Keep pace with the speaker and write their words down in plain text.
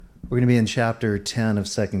We're going to be in chapter 10 of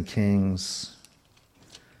 2 Kings.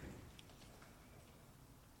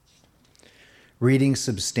 Reading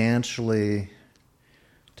substantially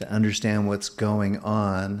to understand what's going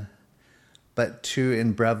on, but to,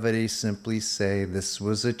 in brevity, simply say this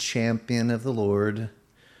was a champion of the Lord.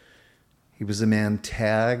 He was a man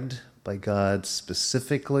tagged by God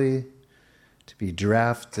specifically to be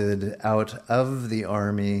drafted out of the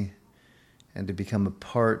army and to become a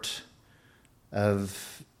part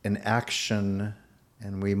of an action,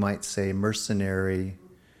 and we might say mercenary,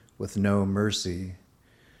 with no mercy.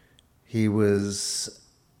 He was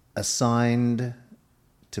assigned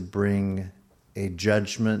to bring a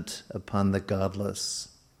judgment upon the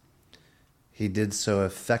godless. He did so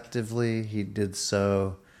effectively. He did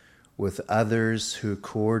so with others who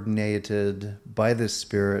coordinated by the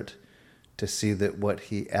Spirit to see that what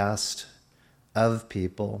he asked of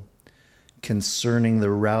people concerning the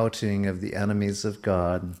routing of the enemies of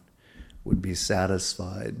God would be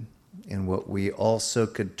satisfied in what we also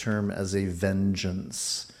could term as a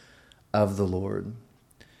vengeance of the Lord.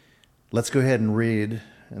 Let's go ahead and read,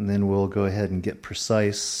 and then we'll go ahead and get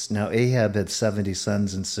precise. Now Ahab had 70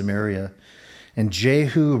 sons in Samaria, and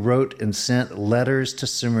Jehu wrote and sent letters to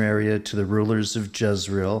Samaria to the rulers of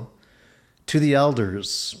Jezreel, to the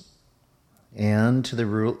elders, and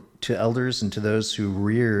to elders and to those who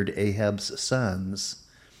reared Ahab's sons,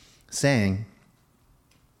 saying,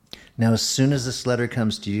 now as soon as this letter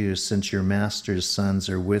comes to you, since your master's sons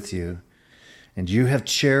are with you, and you have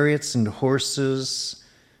chariots and horses,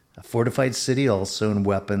 a fortified city also, and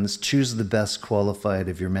weapons, choose the best qualified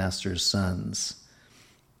of your master's sons.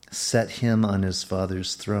 Set him on his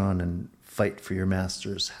father's throne and fight for your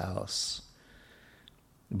master's house.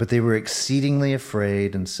 But they were exceedingly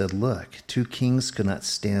afraid and said, look, 2 kings could not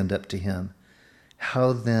stand up to him.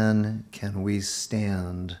 How then can we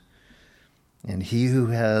stand? And he who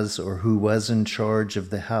has or who was in charge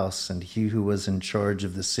of the house, and he who was in charge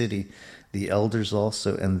of the city, the elders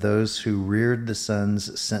also, and those who reared the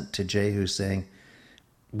sons, sent to Jehu, saying,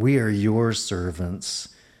 we are your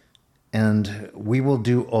servants, and we will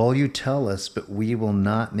do all you tell us, but we will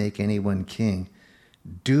not make anyone king.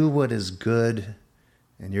 Do what is good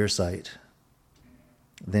in your sight.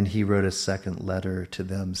 Then he wrote a second letter to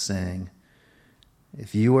them, saying,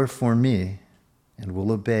 if you are for me and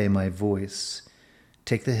will obey my voice,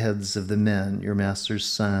 take the heads of the men, your master's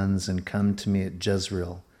sons, and come to me at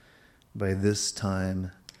Jezreel by this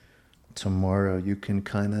time tomorrow. You can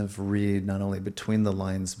kind of read not only between the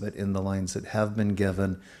lines, but in the lines that have been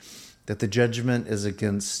given, that the judgment is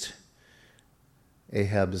against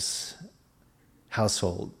Ahab's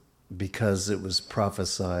household, because it was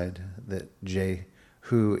prophesied that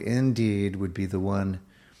Jehu indeed would be the one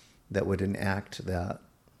that would enact that.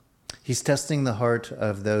 He's testing the heart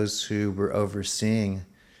of those who were overseeing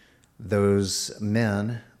those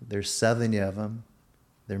men. There's 70 of them.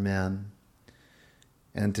 They're men.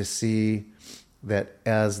 And to see that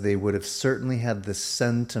as they would have certainly had the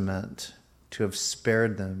sentiment to have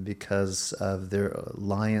spared them because of their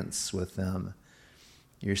alliance with them,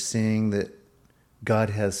 you're seeing that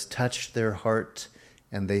God has touched their heart,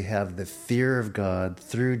 and they have the fear of God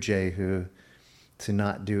through Jehu to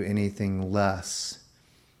not do anything less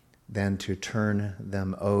than to turn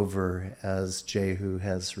them over as Jehu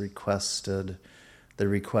has requested. The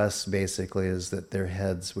request basically is that their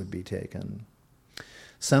heads would be taken.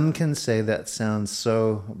 Some can say that sounds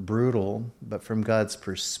so brutal, but from God's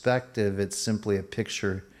perspective, it's simply a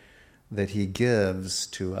picture that he gives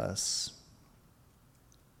to us.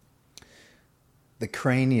 The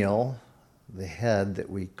cranial, the head that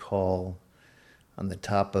we call on the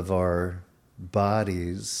top of our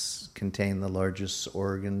bodies, contain the largest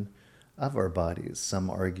organ of our bodies. Some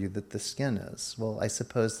argue that the skin is. Well, I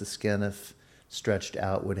suppose the skin, if stretched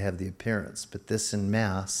out, would have the appearance, but this in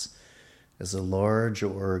mass is a large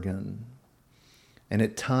organ. And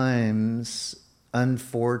at times,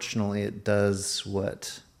 unfortunately, it does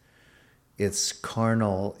what its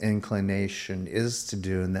carnal inclination is to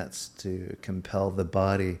do, and that's to compel the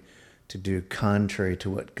body to do contrary to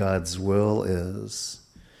what God's will is.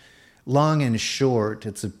 Long and short,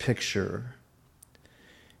 it's a picture.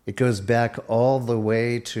 It goes back all the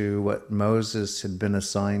way to what Moses had been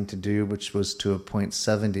assigned to do, which was to appoint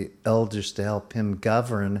 70 elders to help him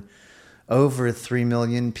govern over 3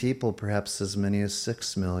 million people, perhaps as many as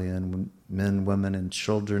 6 million, men, women, and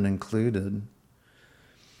children included.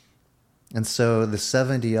 And so the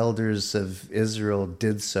 70 elders of Israel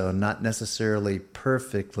did so, not necessarily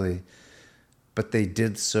perfectly, but they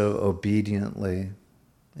did so obediently.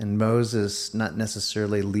 And Moses, not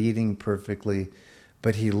necessarily leading perfectly,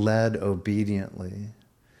 but he led obediently.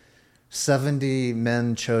 70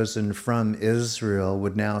 men chosen from Israel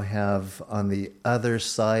would now have on the other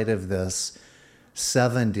side of this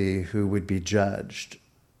 70 who would be judged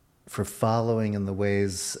for following in the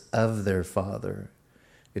ways of their father.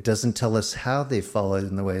 It doesn't tell us how they followed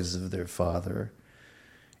in the ways of their father.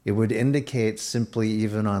 It would indicate simply,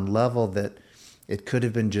 even on level, that it could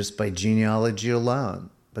have been just by genealogy alone.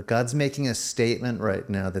 But God's making a statement right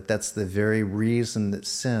now that that's the very reason that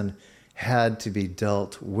sin had to be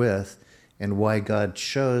dealt with, and why God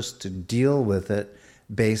chose to deal with it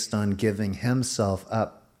based on giving himself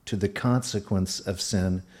up to the consequence of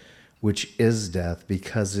sin, which is death,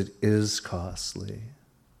 because it is costly.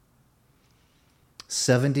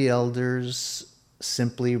 70 elders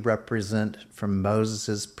simply represent, from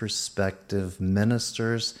Moses' perspective,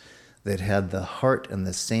 ministers that had the heart and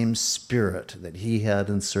the same spirit that he had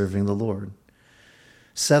in serving the Lord.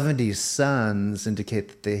 70 sons indicate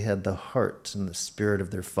that they had the heart and the spirit of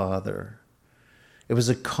their father. It was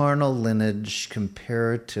a carnal lineage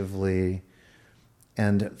comparatively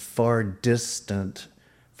and far distant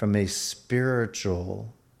from a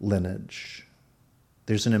spiritual lineage.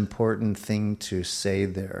 There's an important thing to say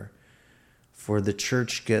there. For the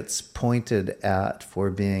church gets pointed at for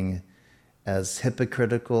being as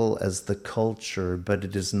hypocritical as the culture, but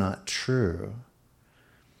it is not true.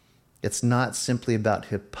 It's not simply about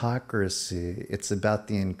hypocrisy. It's about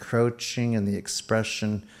the encroaching and the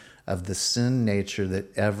expression of the sin nature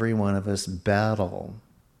that every one of us battle.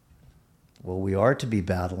 Well, we are to be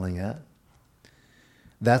battling it.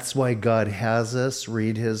 That's why God has us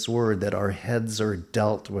read his word, that our heads are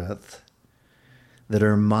dealt with, that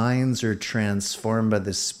our minds are transformed by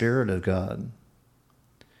the Spirit of God.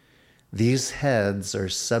 These heads are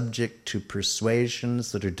subject to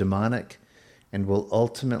persuasions that are demonic and will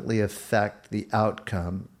ultimately affect the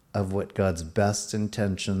outcome of what God's best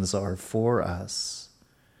intentions are for us.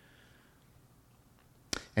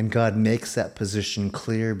 And God makes that position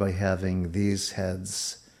clear by having these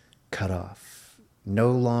heads cut off,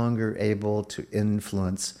 no longer able to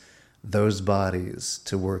influence those bodies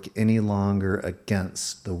to work any longer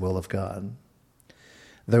against the will of God.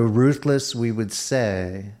 Though ruthless, we would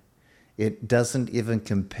say, it doesn't even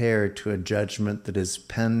compare to a judgment that is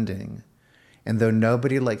pending. And though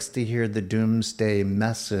nobody likes to hear the doomsday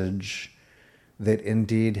message that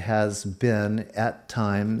indeed has been at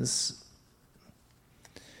times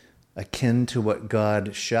akin to what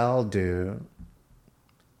God shall do,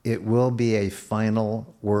 it will be a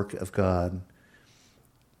final work of God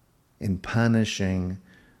in punishing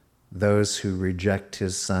those who reject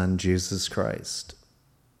his Son, Jesus Christ.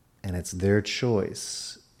 And it's their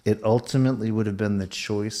choice. It ultimately would have been the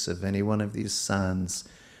choice of any one of these sons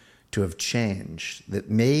to have changed, that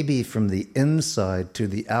maybe from the inside to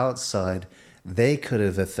the outside, they could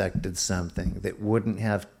have affected something that wouldn't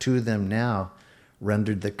have to them now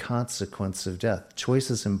rendered the consequence of death. Choice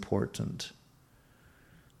is important.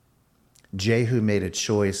 Jehu made a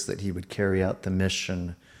choice that he would carry out the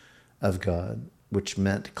mission of God, which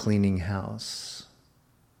meant cleaning house.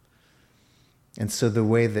 And so the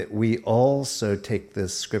way that we also take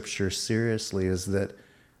this scripture seriously is that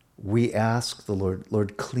we ask the Lord,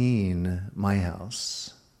 Lord, clean my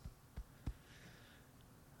house.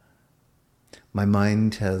 My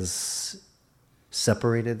mind has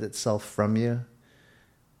separated itself from you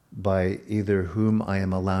by either whom I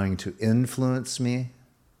am allowing to influence me.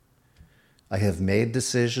 I have made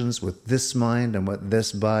decisions with this mind and what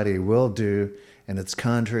this body will do, and it's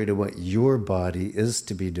contrary to what your body is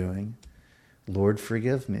to be doing. Lord,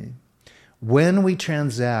 forgive me. When we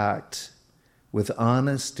transact with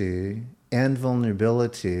honesty and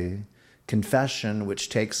vulnerability, confession, which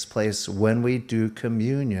takes place when we do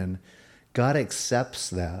communion, God accepts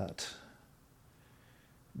that,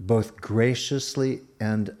 both graciously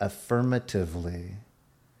and affirmatively,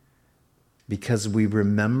 because we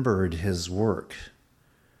remembered his work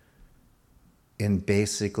in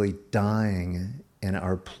basically dying in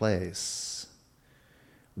our place.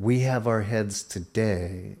 We have our heads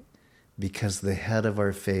today because the head of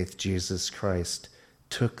our faith, Jesus Christ,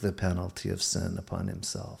 took the penalty of sin upon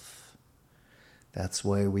himself. That's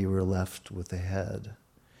why we were left with a head.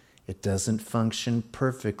 It doesn't function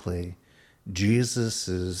perfectly.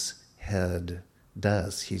 Jesus' head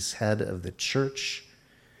does. He's head of the church.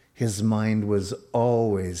 His mind was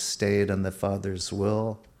always stayed on the Father's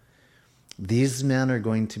will. These men are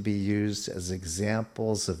going to be used as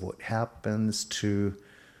examples of what happens to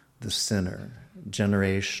the sinner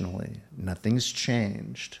generationally. Nothing's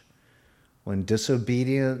changed. When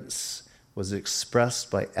disobedience was expressed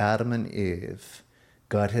by Adam and Eve,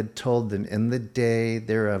 God had told them, in the day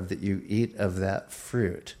thereof that you eat of that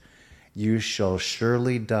fruit, You shall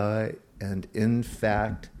surely die. And in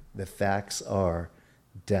fact, the facts are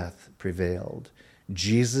death prevailed.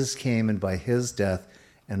 Jesus came, and by his death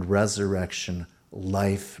and resurrection,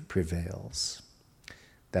 life prevails.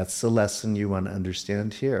 That's the lesson you want to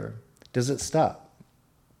understand here. Does it stop?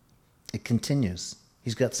 It continues.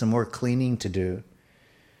 He's got some more cleaning to do.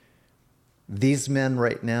 These men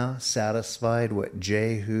right now satisfied what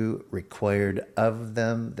Jehu required of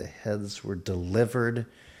them. The heads were delivered.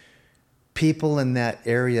 People in that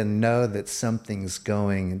area know that something's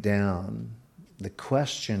going down. The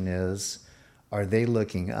question is, are they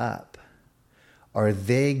looking up? Are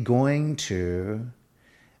they going to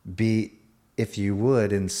be, if you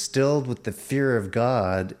would, instilled with the fear of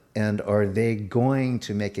God, and are they going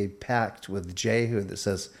to make a pact with Jehu that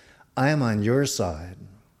says, I'm on your side.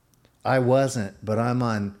 I wasn't, but I'm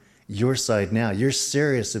on your side now. You're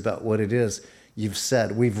serious about what it is you've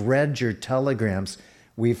said. We've read your telegrams.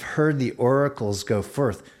 We've heard the oracles go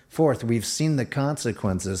forth. We've seen the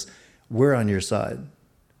consequences. We're on your side.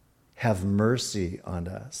 Have mercy on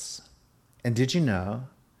us. And did you know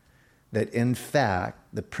that in fact,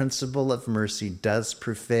 the principle of mercy does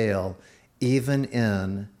prevail even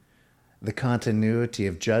in the continuity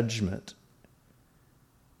of judgment?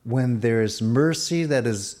 When there's mercy that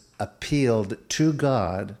is appealed to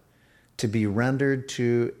God to be rendered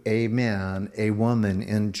to a man, a woman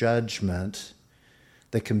in judgment,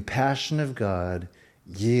 the compassion of God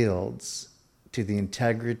yields to the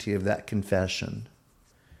integrity of that confession,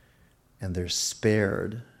 and they're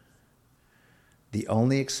spared. The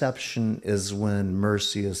only exception is when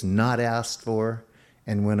mercy is not asked for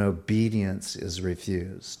and when obedience is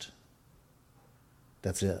refused.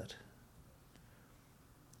 That's it.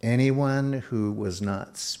 Anyone who was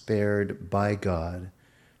not spared by God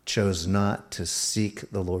chose not to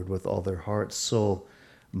seek the Lord with all their heart, soul,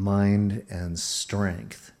 mind, and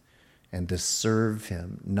strength, and to serve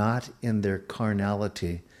him, not in their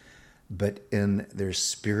carnality, but in their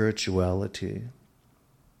spirituality.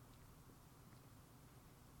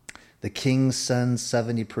 The king's sons,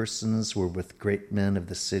 70 persons, were with great men of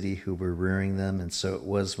the city who were rearing them. And so it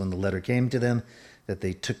was when the letter came to them that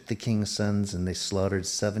they took the king's sons and they slaughtered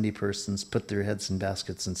 70 persons, put their heads in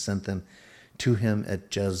baskets, and sent them to him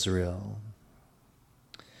at Jezreel.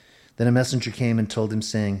 Then a messenger came and told him,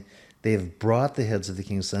 saying, they have brought the heads of the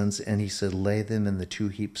king's sons. And he said, lay them in the 2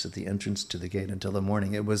 heaps at the entrance to the gate until the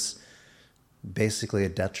morning. It was basically a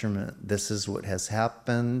detriment. This is what has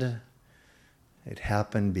happened. It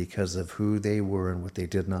happened because of who they were and what they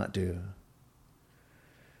did not do.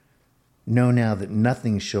 Know now that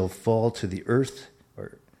nothing shall fall to the earth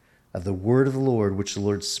or of the word of the Lord, which the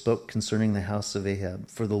Lord spoke concerning the house of Ahab.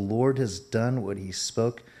 For the Lord has done what he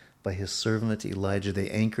spoke by his servant Elijah. They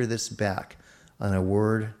anchor this back on a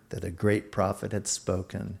word that a great prophet had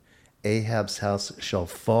spoken. Ahab's house shall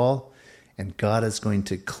fall, and God is going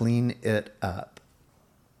to clean it up.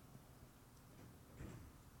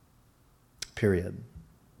 Period.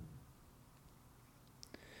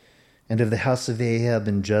 And of the house of Ahab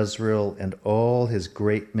and Jezreel and all his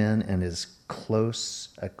great men and his close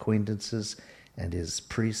acquaintances and his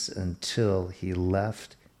priests, until he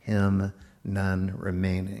left him none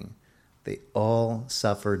remaining. They all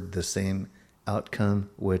suffered the same outcome,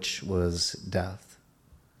 which was death,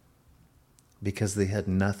 because they had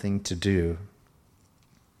nothing to do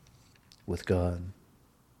with God.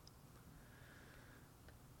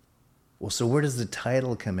 Well, so where does the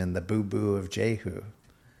title come in, the boo-boo of Jehu?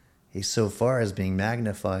 He so far is being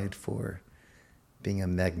magnified for being a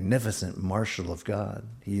magnificent marshal of God.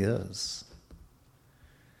 He is.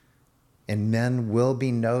 And men will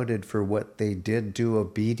be noted for what they did do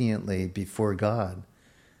obediently before God.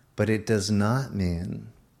 But it does not mean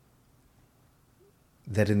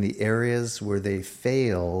that in the areas where they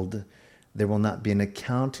failed, there will not be an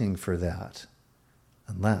accounting for that,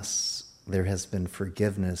 unless there has been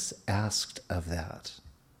forgiveness asked of that.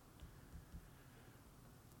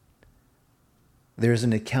 There's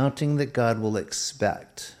an accounting that God will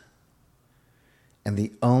expect, and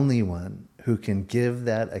the only one who can give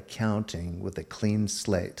that accounting with a clean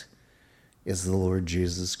slate is the Lord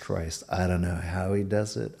Jesus Christ. I don't know how he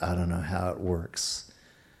does it. I don't know how it works.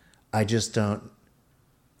 I just don't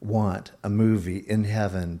want a movie in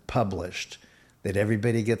heaven published that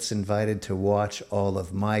everybody gets invited to watch all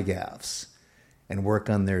of my gaffes and work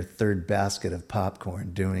on their third basket of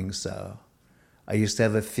popcorn doing so. I used to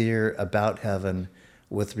have a fear about heaven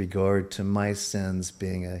with regard to my sins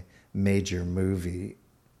being a major movie,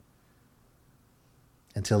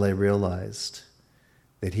 until I realized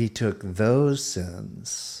that he took those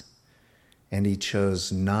sins and he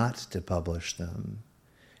chose not to publish them.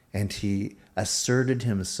 And he asserted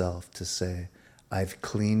himself to say, I've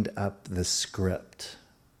cleaned up the script.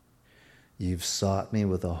 You've sought me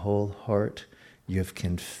with a whole heart. You have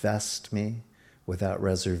confessed me without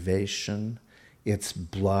reservation. It's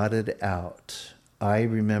blotted out. I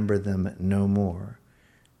remember them no more.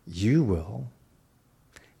 You will,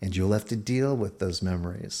 and you'll have to deal with those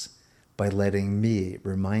memories by letting me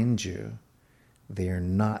remind you they are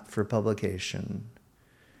not for publication.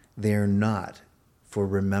 They are not for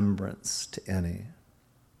remembrance to any.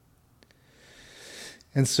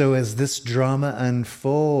 And so as this drama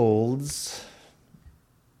unfolds,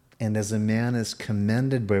 and as a man is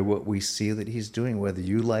commended by what we see that he's doing, whether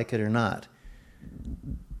you like it or not,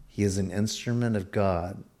 he is an instrument of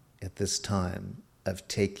God at this time of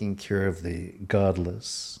taking care of the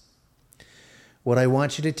godless. What I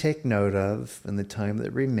want you to take note of in the time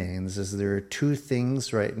that remains is there are two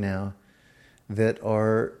things right now that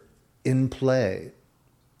are in play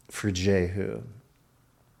for Jehu.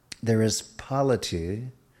 There is polity,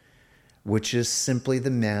 which is simply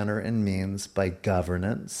the manner and means by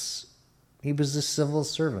governance. He was a civil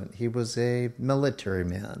servant. He was a military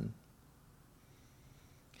man.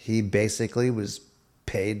 He basically was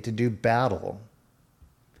paid to do battle.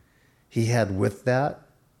 He had with that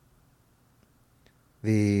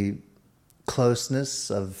the closeness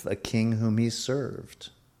of a king whom he served.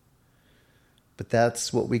 But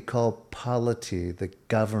that's what we call polity, the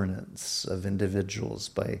governance of individuals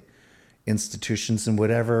by institutions and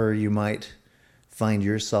whatever you might find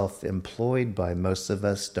yourself employed by. Most of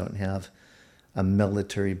us don't have a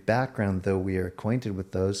military background, though we are acquainted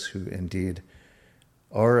with those who indeed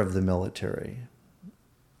are of the military.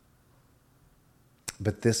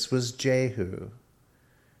 But this was Jehu.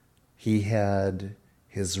 He had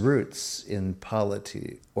his roots in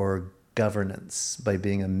polity or governance by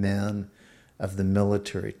being a man of the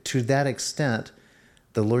military. To that extent,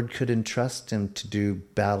 the Lord could entrust him to do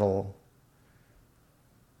battle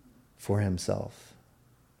for himself.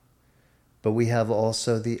 But we have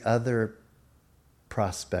also the other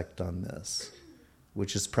prospect on this,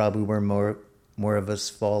 which is probably where more of us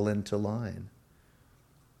fall into line.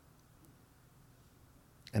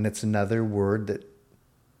 And it's another word that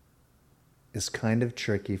is kind of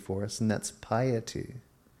tricky for us, and that's piety.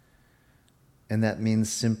 And that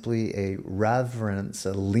means simply a reverence,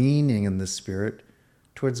 a leaning in the spirit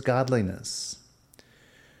towards godliness.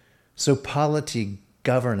 So polity,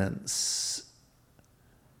 governance,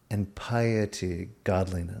 and piety,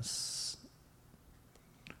 godliness.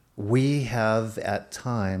 We have at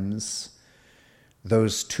times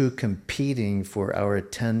those two competing for our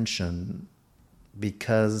attention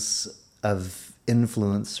because of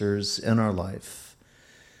influencers in our life.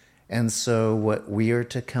 And so what we are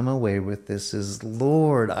to come away with this is,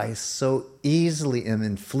 Lord, I so easily am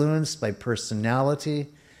influenced by personality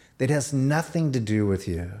that has nothing to do with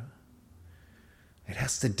you. It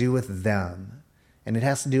has to do with them. And it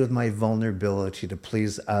has to do with my vulnerability to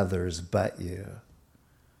please others but you.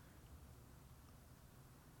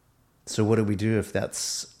 So what do we do if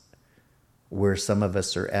that's where some of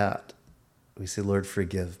us are at? We say, Lord,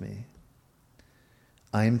 forgive me.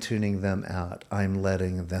 I'm tuning them out. I'm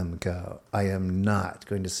letting them go. I am not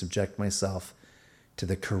going to subject myself to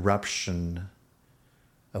the corruption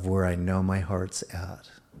of where I know my heart's at.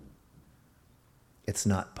 It's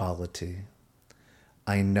not polity.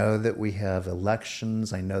 I know that we have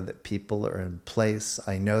elections. I know that people are in place.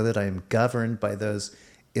 I know that I am governed by those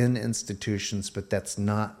in institutions, but that's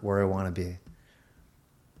not where I want to be.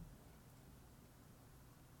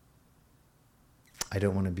 I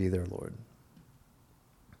don't want to be there, Lord.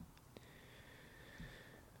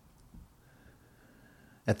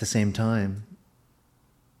 At the same time,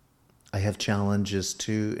 I have challenges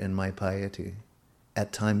too in my piety,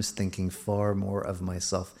 at times thinking far more of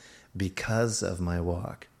myself because of my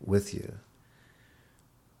walk with you.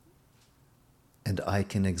 And I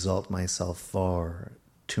can exalt myself far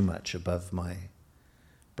too much above my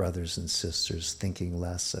brothers and sisters, thinking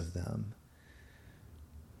less of them.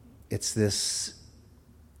 It's this,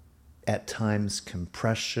 at times,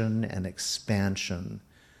 compression and expansion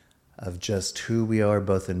of just who we are,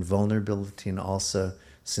 both in vulnerability and also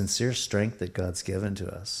sincere strength that God's given to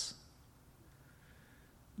us.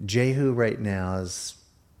 Jehu right now is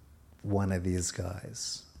one of these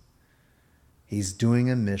guys. He's doing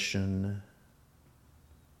a mission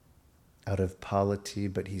out of polity,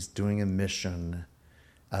 but he's doing a mission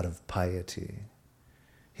out of piety.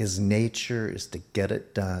 His nature is to get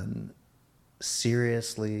it done,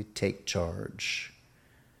 seriously take charge,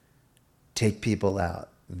 take people out.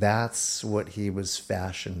 That's what he was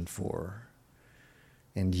fashioned for.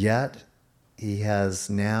 And yet, he has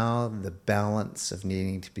now the balance of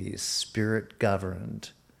needing to be spirit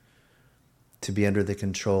governed, to be under the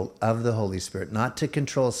control of the Holy Spirit, not to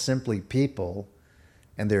control simply people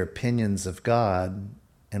and their opinions of God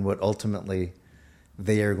and what ultimately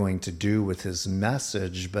they are going to do with his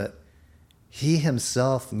message, but he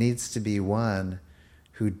himself needs to be one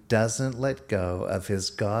who doesn't let go of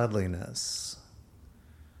his godliness,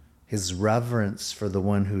 his reverence for the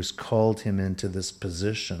one who's called him into this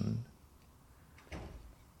position.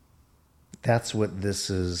 That's what this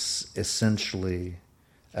is essentially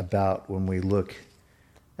about when we look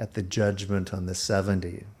at the judgment on the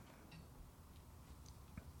 70.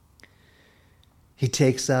 He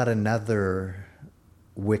takes out another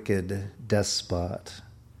wicked despot.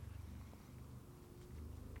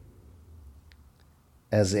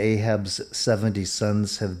 As Ahab's 70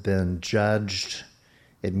 sons have been judged,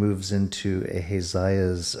 it moves into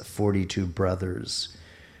Ahaziah's 42 brothers.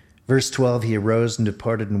 Verse 12, he arose and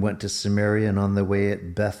departed and went to Samaria, and on the way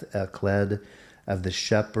at Beth-Eked of the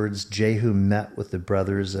shepherds, Jehu met with the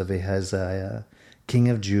brothers of Ahaziah, king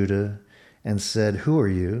of Judah, and said, "Who are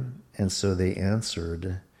you?" And so they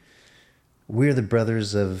answered, "We are the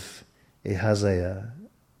brothers of Ahaziah,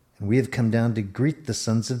 and we have come down to greet the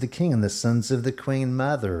sons of the king and the sons of the queen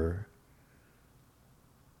mother."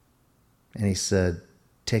 And he said,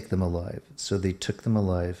 "Take them alive." So they took them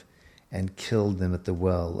alive and killed them at the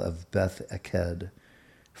well of Beth-Eked,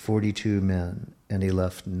 42 men, and he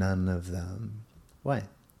left none of them. Why?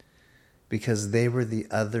 Because they were the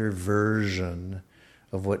other version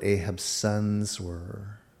of what Ahab's sons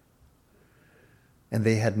were. And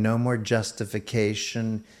they had no more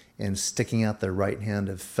justification in sticking out their right hand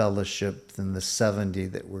of fellowship than the 70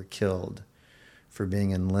 that were killed for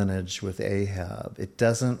being in lineage with Ahab. It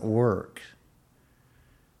doesn't work.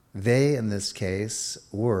 They, in this case,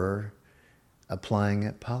 were applying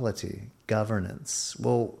polity, governance.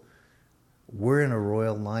 Well, we're in a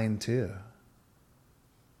royal line too.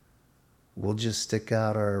 We'll just stick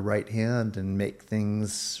out our right hand and make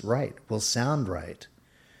things right. We'll sound right.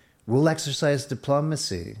 We'll exercise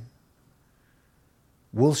diplomacy.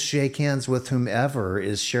 We'll shake hands with whomever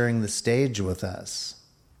is sharing the stage with us.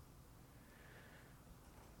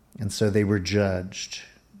 And so they were judged.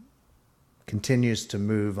 Continues to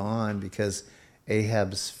move on because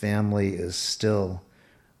Ahab's family is still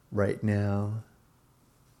right now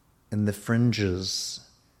in the fringes.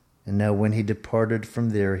 And now when he departed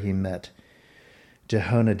from there, he met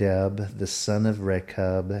Jehonadab, the son of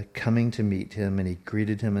Rechab, coming to meet him, and he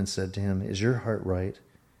greeted him and said to him, "Is your heart right,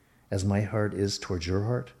 as my heart is towards your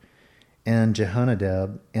heart?" And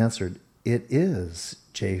Jehonadab answered, "It is."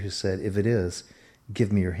 Jehu said, "If it is,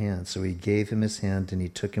 give me your hand." So he gave him his hand, and he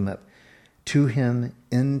took him up to him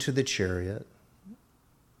into the chariot.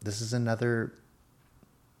 This is another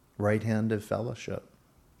right hand of fellowship.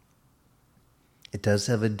 It does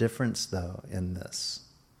have a difference, though, in this,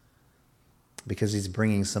 because he's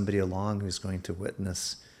bringing somebody along who's going to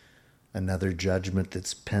witness another judgment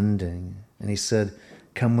that's pending. And he said,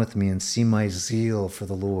 "Come with me and see my zeal for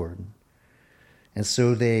the Lord." And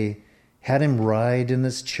so they had him ride in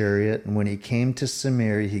his chariot, and when he came to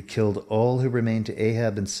Samaria, he killed all who remained to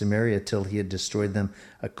Ahab in Samaria till he had destroyed them,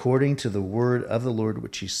 according to the word of the Lord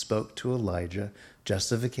which he spoke to Elijah.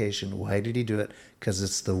 Justification. Why did he do it? Because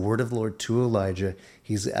it's the word of the Lord to Elijah.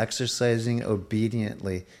 He's exercising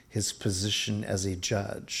obediently his position as a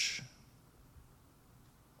judge.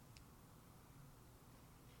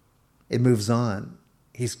 It moves on.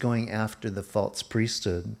 He's going after the false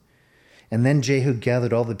priesthood. And then Jehu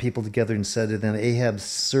gathered all the people together and said to them, "Ahab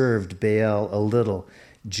served Baal a little.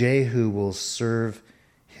 Jehu will serve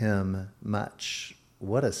him much."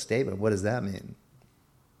 What a statement. What does that mean?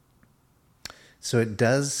 So it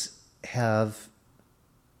does have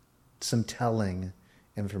some telling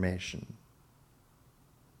information.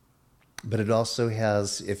 But it also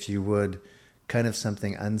has, if you would, kind of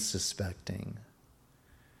something unsuspecting.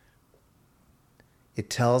 It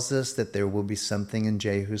tells us that there will be something in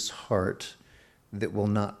Jehu's heart that will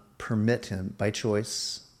not permit him, by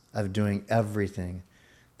choice, of doing everything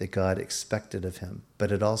that God expected of him.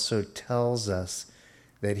 But it also tells us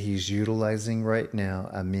that he's utilizing right now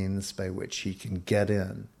a means by which he can get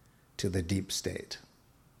in to the deep state.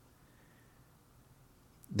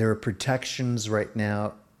 There are protections right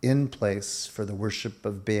now in place for the worship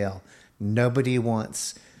of Baal. Nobody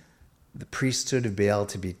wants the priesthood of Baal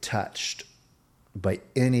to be touched by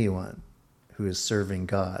anyone who is serving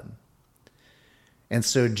God. And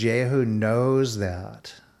so Jehu knows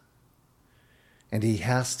that. And he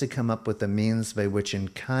has to come up with a means by which in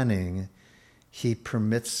cunning he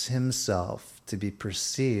permits himself to be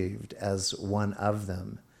perceived as one of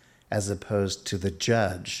them,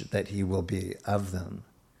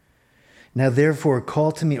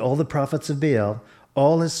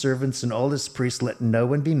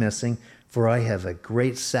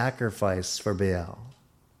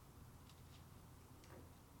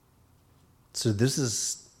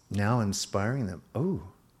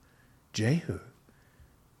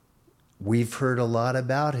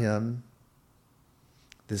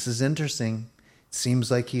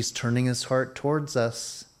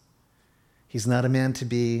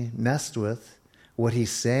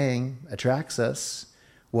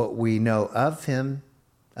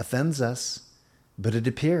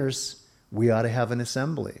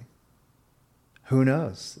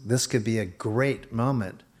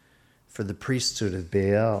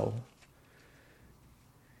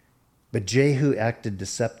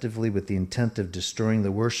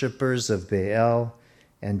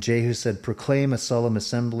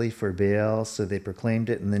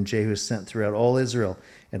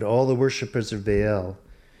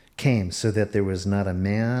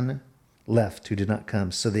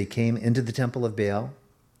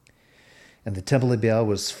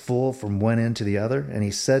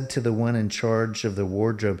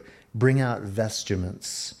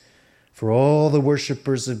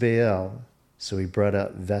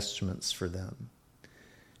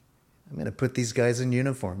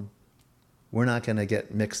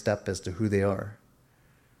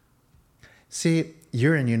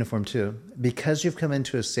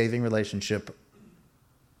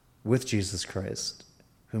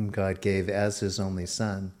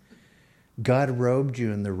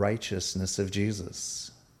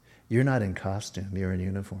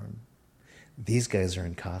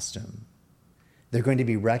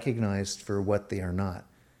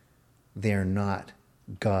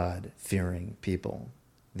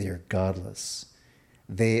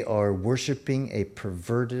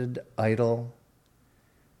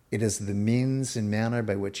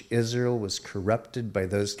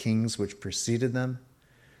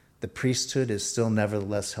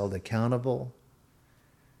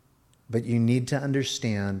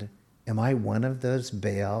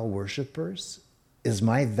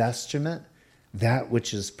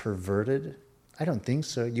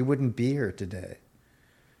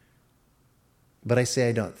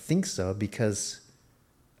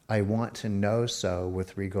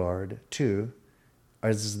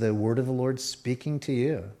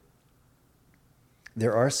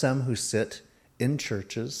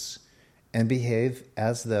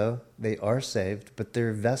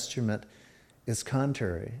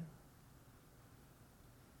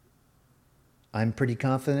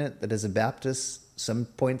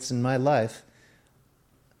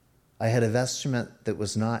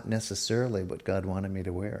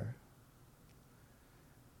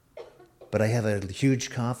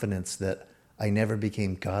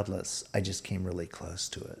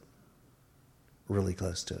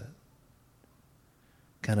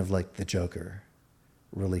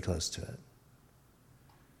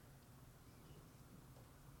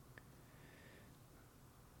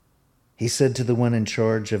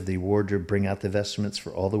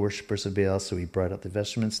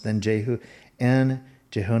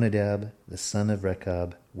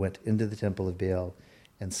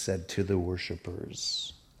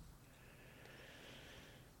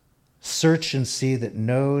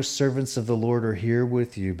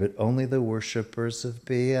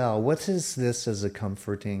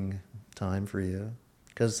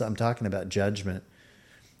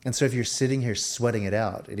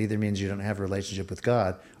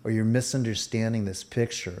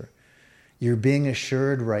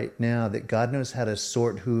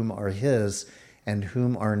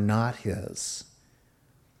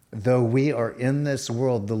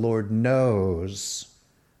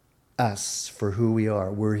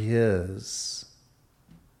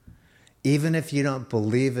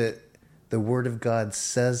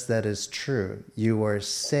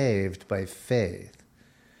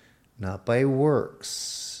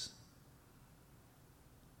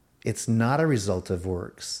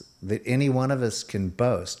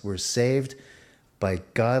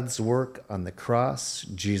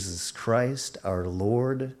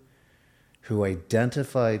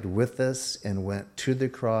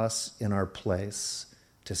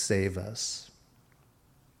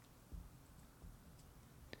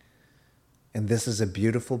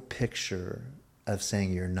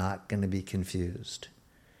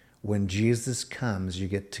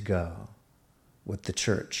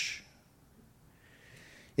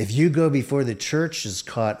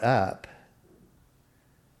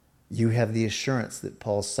 You have the assurance that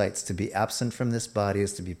Paul cites: to be absent from this body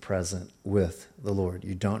is to be present with the Lord.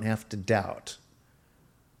 You don't have to doubt.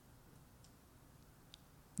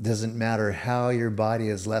 Doesn't matter how your body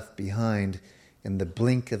is left behind. In the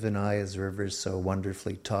blink of an eye, as Rivers so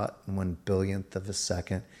wonderfully taught, in 1/1000th of a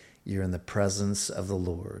second, you're in the presence of the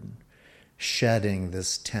Lord, shedding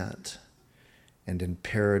this tent and in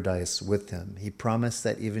paradise with him. He promised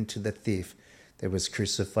that even to the thief that was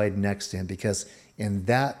crucified next to him, because in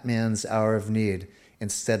that man's hour of need,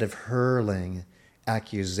 instead of hurling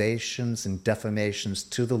accusations and defamations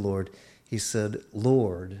to the Lord, he said,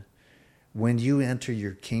 Lord, when you enter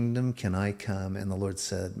your kingdom, can I come? And the Lord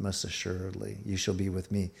said, most assuredly, you shall be with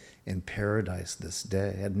me in paradise this day.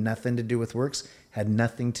 It had nothing to do with works, had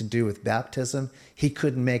nothing to do with baptism. He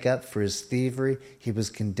couldn't make up for his thievery. He was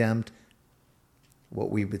condemned,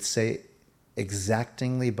 what we would say,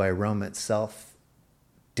 exactingly by Rome itself,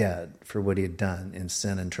 dead for what he had done in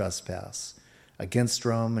sin and trespass against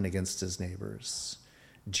Rome and against his neighbors.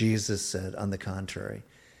 Jesus said, on the contrary,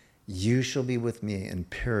 you shall be with me in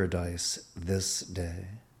paradise this day.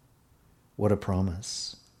 What a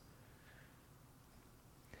promise.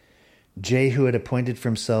 Jehu had appointed for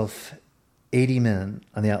himself 80 men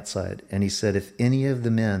on the outside, and he said, if any of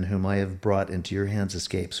the men whom I have brought into your hands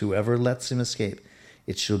escapes, whoever lets him escape,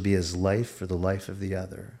 it shall be his life for the life of the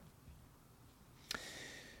other.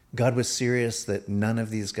 God was serious that none of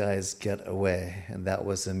these guys get away, and that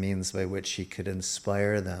was a means by which he could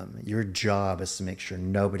inspire them. Your job is to make sure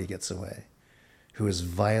nobody gets away who has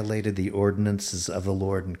violated the ordinances of the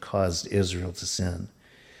Lord and caused Israel to sin.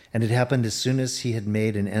 And it happened as soon as he had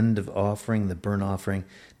made an end of offering the burnt offering,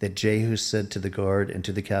 that Jehu said to the guard and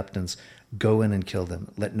to the captains, go in and kill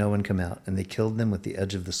them. Let no one come out. And they killed them with the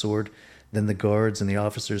edge of the sword. Then the guards and the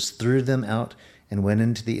officers threw them out and went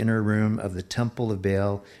into the inner room of the temple of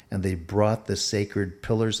Baal, and they brought the sacred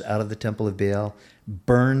pillars out of the temple of Baal,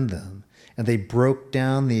 burned them, and they broke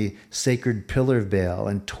down the sacred pillar of Baal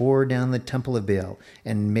and tore down the temple of Baal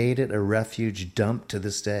and made it a refuge dump to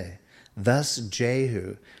this day. Thus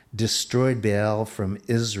Jehu destroyed Baal from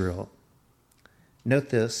Israel. Note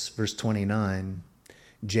this, verse 29,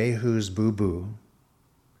 Jehu's boo-boo.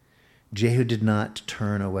 Jehu did not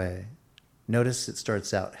turn away. Notice it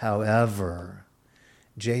starts out, however.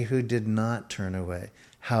 Jehu did not turn away.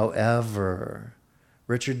 However,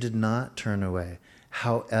 Richard did not turn away.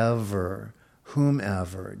 However,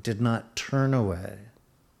 whomever did not turn away.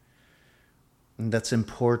 And that's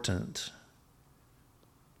important.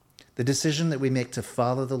 The decision that we make to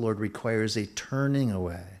follow the Lord requires a turning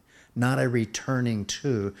away, not a returning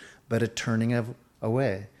to, but a turning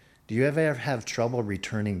away. Do you ever have trouble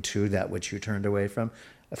returning to that which you turned away from?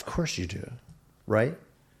 Of course you do, right?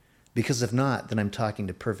 Because if not, then I'm talking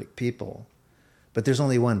to perfect people. But there's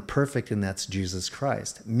only one perfect, and that's Jesus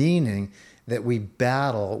Christ, meaning that we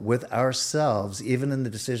battle with ourselves, even in the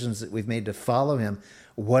decisions that we've made to follow him.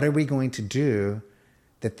 What are we going to do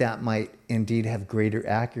that might indeed have greater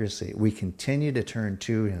accuracy? We continue to turn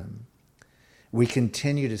to him. We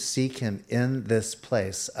continue to seek him in this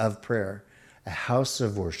place of prayer, a house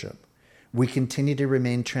of worship. We continue to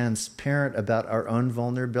remain transparent about our own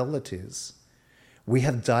vulnerabilities. We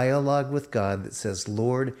have dialogue with God that says,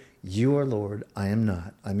 Lord, you are Lord, I am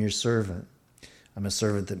not. I'm your servant. I'm a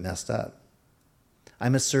servant that messed up.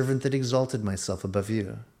 I'm a servant that exalted myself above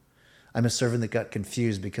you. I'm a servant that got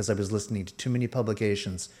confused because I was listening to too many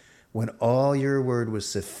publications. When all your word was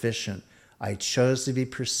sufficient, I chose to be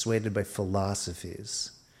persuaded by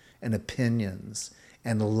philosophies and opinions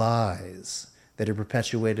and lies that are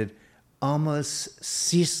perpetuated almost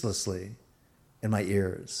ceaselessly in my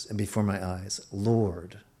ears and before my eyes.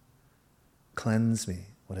 Lord, cleanse me.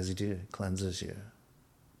 What does he do? Cleanses you.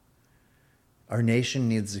 Our nation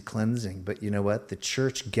needs a cleansing, but you know what? The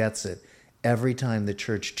church gets it. Every time the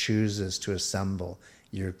church chooses to assemble,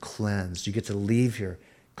 you're cleansed. You get to leave here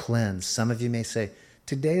cleansed. Some of you may say,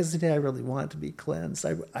 today is the day I really want to be cleansed.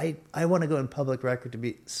 I want to go in public record to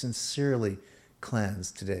be sincerely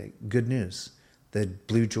cleansed today. Good news. The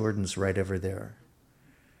blue Jordan's right over there.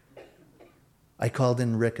 I called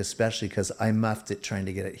in Rick especially because I muffed it trying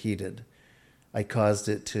to get it heated. I caused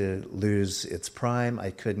it to lose its prime. I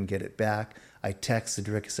couldn't get it back. I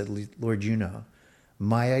texted Rick and said, Lord, you know,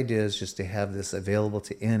 my idea is just to have this available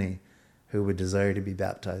to any who would desire to be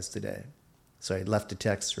baptized today. So I left a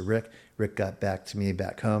text for Rick. Rick got back to me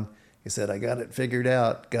back home. He said, I got it figured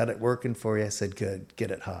out, got it working for you. I said, good, get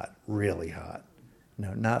it hot, really hot.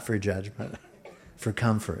 No, not for judgment, for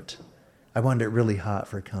comfort. I wanted it really hot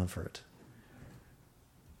for comfort.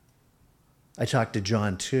 I talked to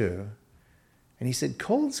John too, and he said,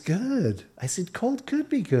 cold's good. I said, cold could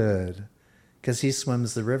be good. because he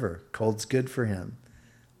swims the river. Cold's good for him.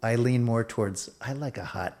 I lean more towards, I like a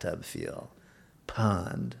hot tub feel.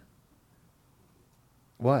 Pond.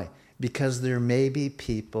 Why? Because there may be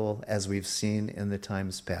people, as we've seen in the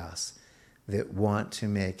times past, that want to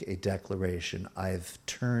make a declaration. I've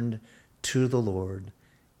turned to the Lord,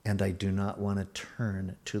 and I do not want to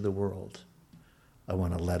turn to the world. I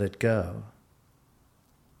want to let it go.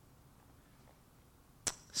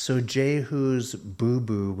 So Jehu's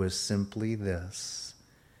boo-boo was simply this.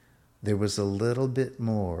 There was a little bit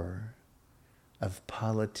more of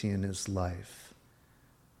polity in his life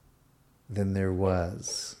than there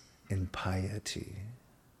was in piety.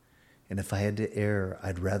 And if I had to err,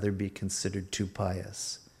 I'd rather be considered too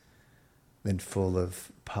pious than full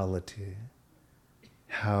of polity.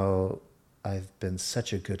 How I've been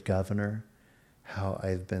such a good governor, how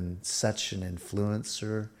I've been such an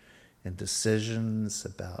influencer in decisions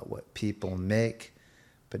about what people make,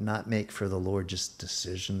 but not make for the Lord, just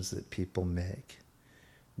decisions that people make.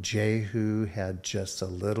 Jehu had just a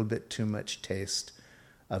little bit too much taste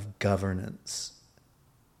of governance.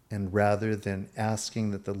 And rather than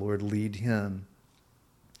asking that the Lord lead him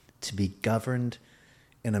to be governed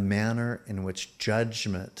in a manner in which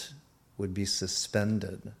judgment would be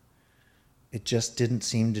suspended, it just didn't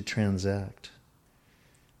seem to transact.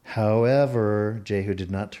 However, Jehu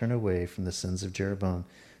did not turn away from the sins of Jeroboam,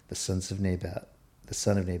 the son of Nebat,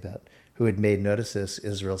 who had made, notice this,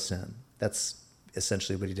 Israel's sin. That's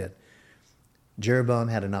essentially what he did. Jeroboam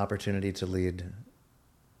had an opportunity to lead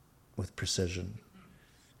with precision,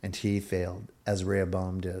 and he failed, as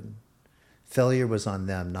Rehoboam did. Failure was on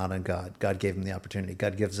them, not on God. God gave them the opportunity.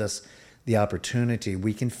 God gives us the opportunity.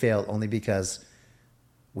 We can fail only because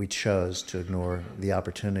we chose to ignore the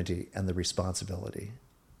opportunity and the responsibility.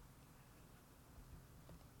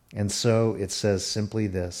 And so it says simply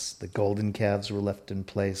this: the golden calves were left in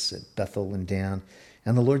place at Bethel and Dan.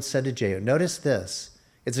 And the Lord said to Jehu, notice this.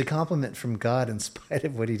 It's a compliment from God in spite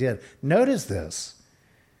of what he did. Notice this.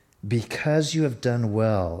 Because you have done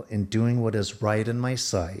well in doing what is right in my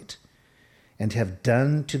sight, and have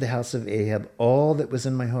done to the house of Ahab all that was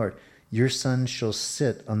in my heart, your son shall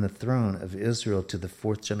sit on the throne of Israel to the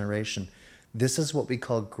 4th generation. This is what we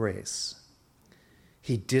call grace.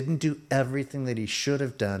 He didn't do everything that he should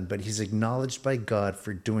have done, but he's acknowledged by God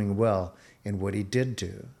for doing well in what he did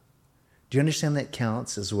do. Do you understand that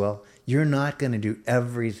counts as well? You're not going to do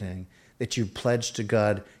everything that you pledged to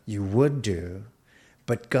God you would do,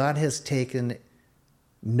 but God has taken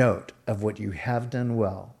note of what you have done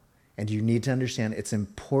well, and you need to understand it's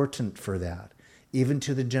important for that, even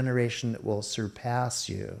to the generation that will surpass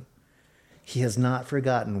you. He has not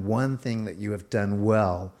forgotten one thing that you have done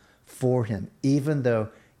well for him, even though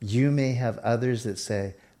you may have others that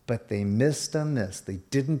say, but they missed on this, they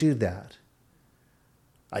didn't do that.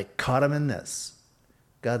 I caught him in this.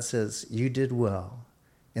 God says, you did well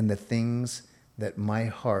in the things that my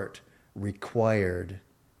heart required,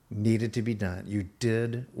 needed to be done. You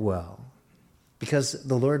did well. Because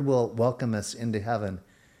the Lord will welcome us into heaven,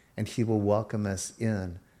 and he will welcome us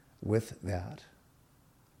in with that.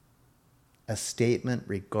 A statement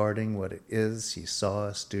regarding what it is he saw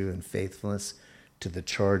us do in faithfulness to the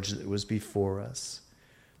charge that was before us.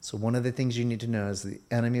 So one of the things you need to know is the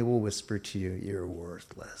enemy will whisper to you, you're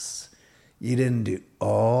worthless. You didn't do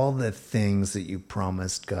all the things that you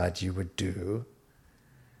promised God you would do.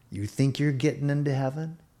 You think you're getting into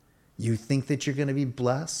heaven? You think that you're going to be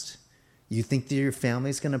blessed? You think that your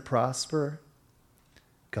family's going to prosper?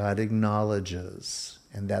 God acknowledges,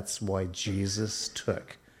 and that's why Jesus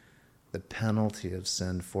took the penalty of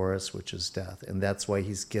sin for us, which is death. And that's why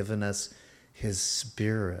he's given us his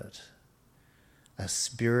Spirit, a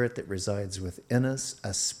Spirit that resides within us,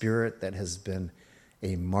 a Spirit that has been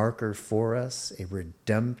a marker for us, a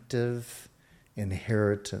redemptive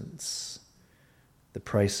inheritance. The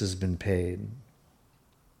price has been paid.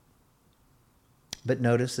 But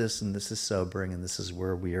notice this, and this is sobering, and this is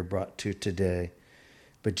where we are brought to today.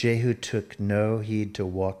 But Jehu took no heed to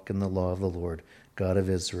walk in the law of the Lord, God of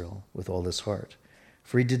Israel, with all his heart.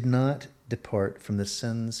 For he did not depart from the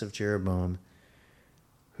sins of Jeroboam,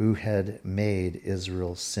 who had made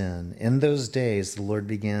Israel sin. In those days, the Lord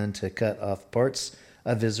began to cut off parts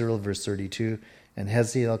of Israel, verse 32, and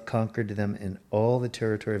Hazael conquered them in all the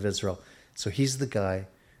territory of Israel. So he's the guy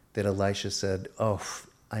that Elisha said,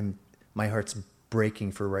 my heart's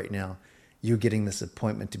breaking for right now. You getting this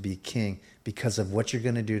appointment to be king because of what you're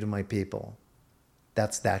going to do to my people.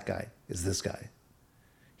 That's that guy, is this guy.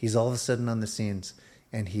 He's all of a sudden on the scenes,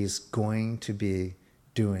 and he's going to be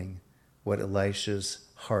doing what Elisha's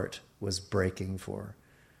heart was breaking for.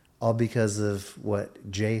 All because of what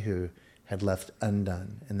Jehu had left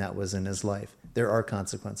undone, and that was in his life. There are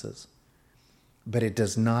consequences. But it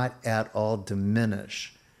does not at all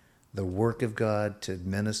diminish the work of God to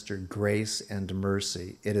administer grace and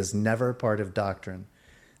mercy. It is never part of doctrine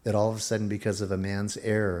that all of a sudden, because of a man's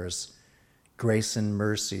errors, grace and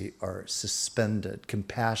mercy are suspended.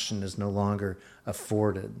 Compassion is no longer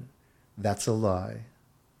afforded. That's a lie.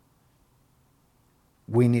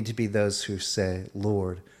 We need to be those who say,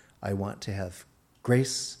 Lord, I want to have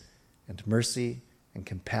grace and mercy and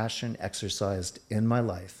compassion exercised in my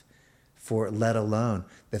life, for let alone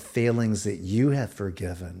the failings that you have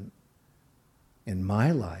forgiven in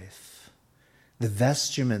my life, the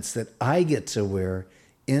vestments that I get to wear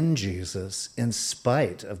in Jesus in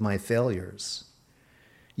spite of my failures.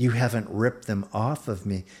 You haven't ripped them off of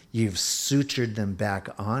me. You've sutured them back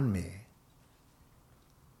on me.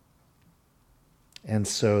 And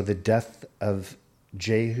so the death of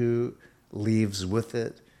Jehu leaves with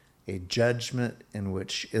it a judgment in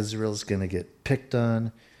which Israel's going to get picked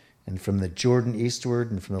on. And from the Jordan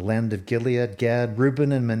eastward and from the land of Gilead, Gad,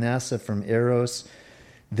 Reuben, and Manasseh from Eros,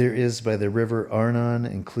 there is by the river Arnon,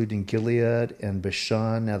 including Gilead and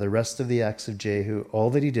Bashan. Now the rest of the acts of Jehu,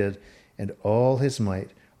 all that he did, and all his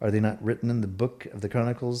might, are they not written in the book of the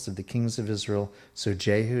Chronicles of the kings of Israel? So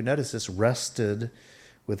Jehu, notice this, rested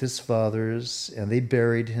with his fathers, and they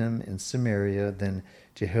buried him in Samaria. Then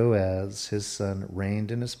Jehoaz, his son,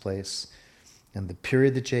 reigned in his place. And the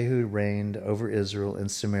period that Jehu reigned over Israel in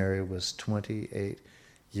Samaria was 28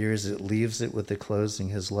 years. It leaves it with the closing.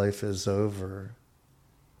 His life is over.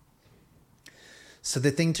 So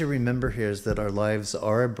the thing to remember here is that our lives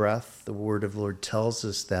are a breath. The word of the Lord tells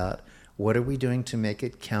us that. What are we doing to make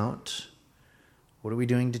it count? What are we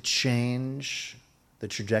doing to change the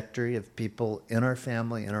trajectory of people in our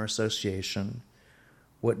family, in our association?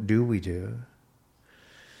 What do we do?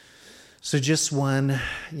 So just one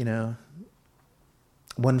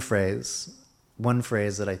phrase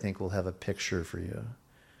that I think will have a picture for you.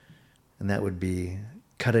 And that would be,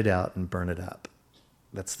 cut it out and burn it up.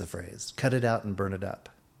 That's the phrase. Cut it out and burn it up.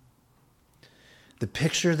 The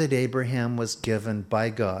picture that Abraham was given by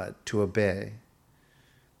God to obey,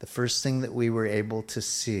 the first thing that we were able to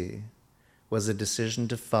see was a decision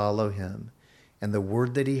to follow him. And the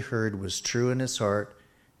word that he heard was true in his heart,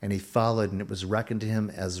 and he followed, and it was reckoned to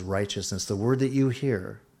him as righteousness. The word that you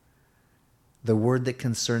hear, the word that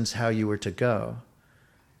concerns how you are to go,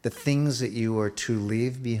 the things that you are to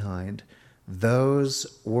leave behind,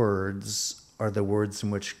 those words are the words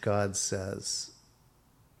in which God says,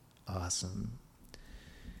 awesome.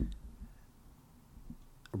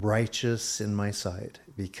 Righteous in my sight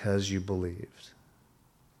because you believed.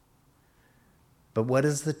 But what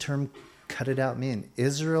does the term cut it out mean?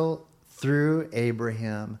 Israel, through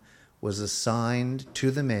Abraham, was assigned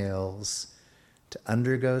to the males to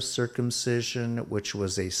undergo circumcision, which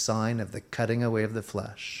was a sign of the cutting away of the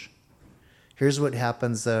flesh. Here's what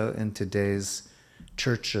happens, though, in today's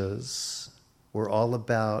churches. We're all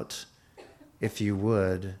about, if you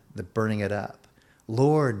would, the burning it up.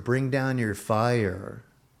 Lord, bring down your fire.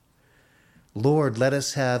 Lord, let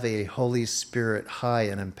us have a Holy Spirit high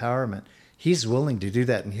in empowerment. He's willing to do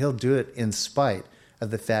that, and he'll do it in spite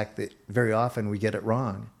of the fact that very often we get it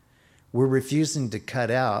wrong. We're refusing to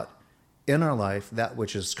cut out in our life that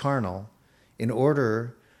which is carnal in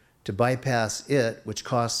order to bypass it, which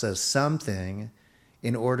costs us something,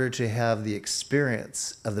 in order to have the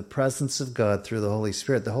experience of the presence of God through the Holy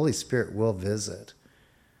Spirit. The Holy Spirit will visit.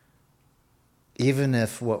 Even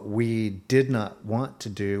if what we did not want to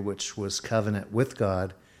do, which was covenant with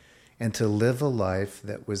God, and to live a life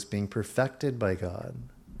that was being perfected by God.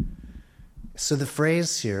 So the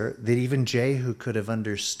phrase here that even Jehu could have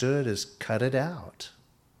understood is cut it out.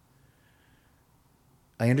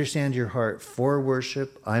 I understand your heart for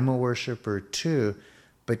worship. I'm a worshiper too.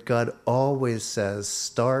 But God always says,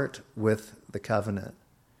 start with the covenant.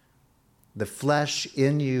 The flesh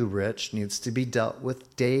in you, Rich, needs to be dealt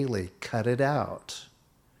with daily. Cut it out.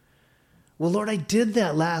 Well, Lord, I did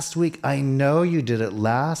that last week. I know you did it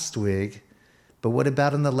last week, but what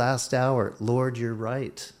about in the last hour? Lord, you're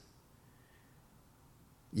right.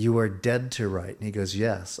 You are dead to right. And he goes,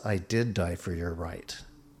 yes, I did die for your right.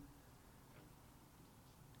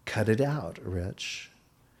 Cut it out, Rich.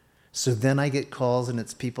 So then I get calls and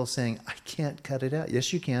it's people saying, I can't cut it out.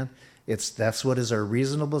 Yes, you can. That's what is our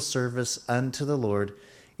reasonable service unto the Lord,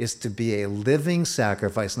 is to be a living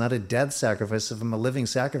sacrifice, not a dead sacrifice. If I'm a living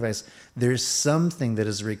sacrifice, there's something that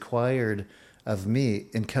is required of me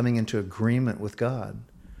in coming into agreement with God.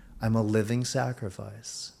 I'm a living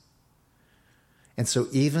sacrifice. And so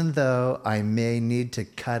even though I may need to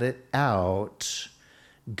cut it out,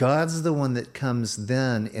 God's the one that comes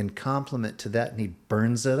then in complement to that, and he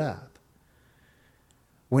burns it up.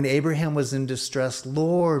 When Abraham was in distress,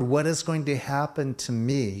 Lord, what is going to happen to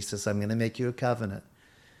me? He says, I'm going to make you a covenant.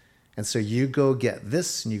 And so you go get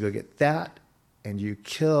this and you go get that, and you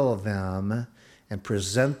kill them and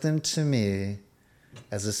present them to me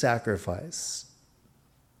as a sacrifice.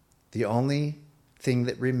 The only thing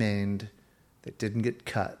that remained that didn't get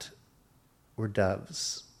cut were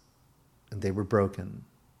doves, and they were broken.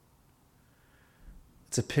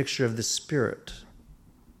 It's a picture of the Spirit.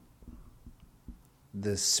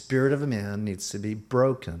 The spirit of a man needs to be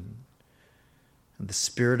broken, and the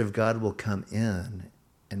Spirit of God will come in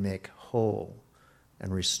and make whole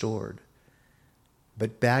and restored.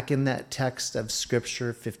 But back in that text of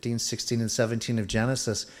Scripture, 15, 16, and 17 of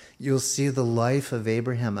Genesis, you'll see the life of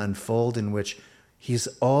Abraham unfold in which he's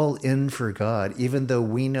all in for God, even though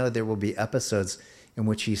we know there will be episodes in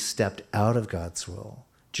which he stepped out of God's will,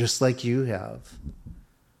 just like you have.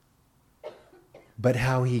 But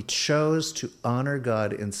how he chose to honor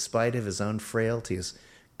God in spite of his own frailties,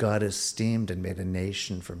 God esteemed and made a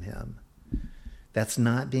nation from him. That's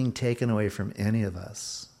not being taken away from any of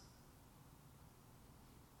us.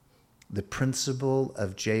 The principle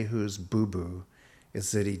of Jehu's boo-boo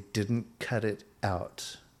is that he didn't cut it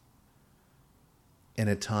out in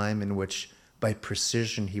a time in which, by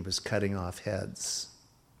precision, he was cutting off heads.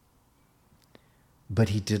 But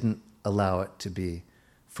he didn't allow it to be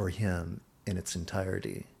for him in its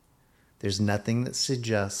entirety. There's nothing that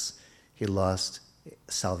suggests he lost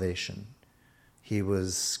salvation. He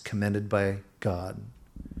was commended by God.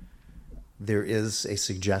 There is a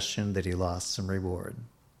suggestion that he lost some reward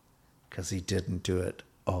because he didn't do it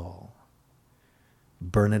all.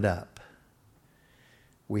 Burn it up.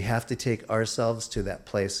 We have to take ourselves to that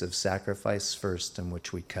place of sacrifice first in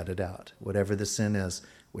which we cut it out. Whatever the sin is,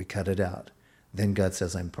 we cut it out. Then God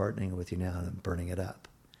says, I'm partnering with you now and I'm burning it up.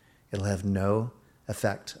 It'll have no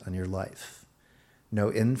effect on your life,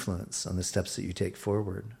 no influence on the steps that you take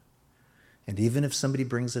forward. And even if somebody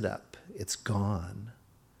brings it up, it's gone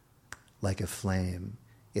like a flame.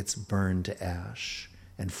 It's burned to ash.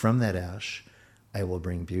 And from that ash, I will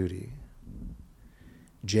bring beauty.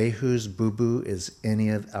 Jehu's boo-boo is any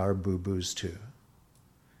of our boo-boos too.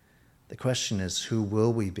 The question is, who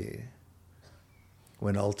will we be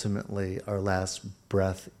when ultimately our last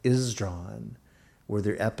breath is drawn? Were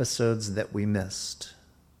there episodes that we missed?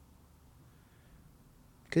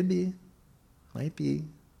 Could be, might be.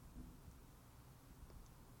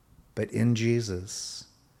 But in Jesus,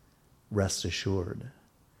 rest assured,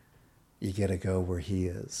 you get to go where he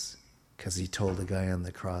is, because he told the guy on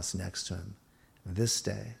the cross next to him, this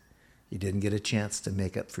day, you didn't get a chance to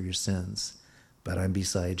make up for your sins, but I'm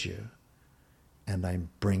beside you, and I'm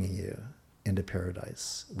bringing you into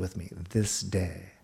paradise with me this day.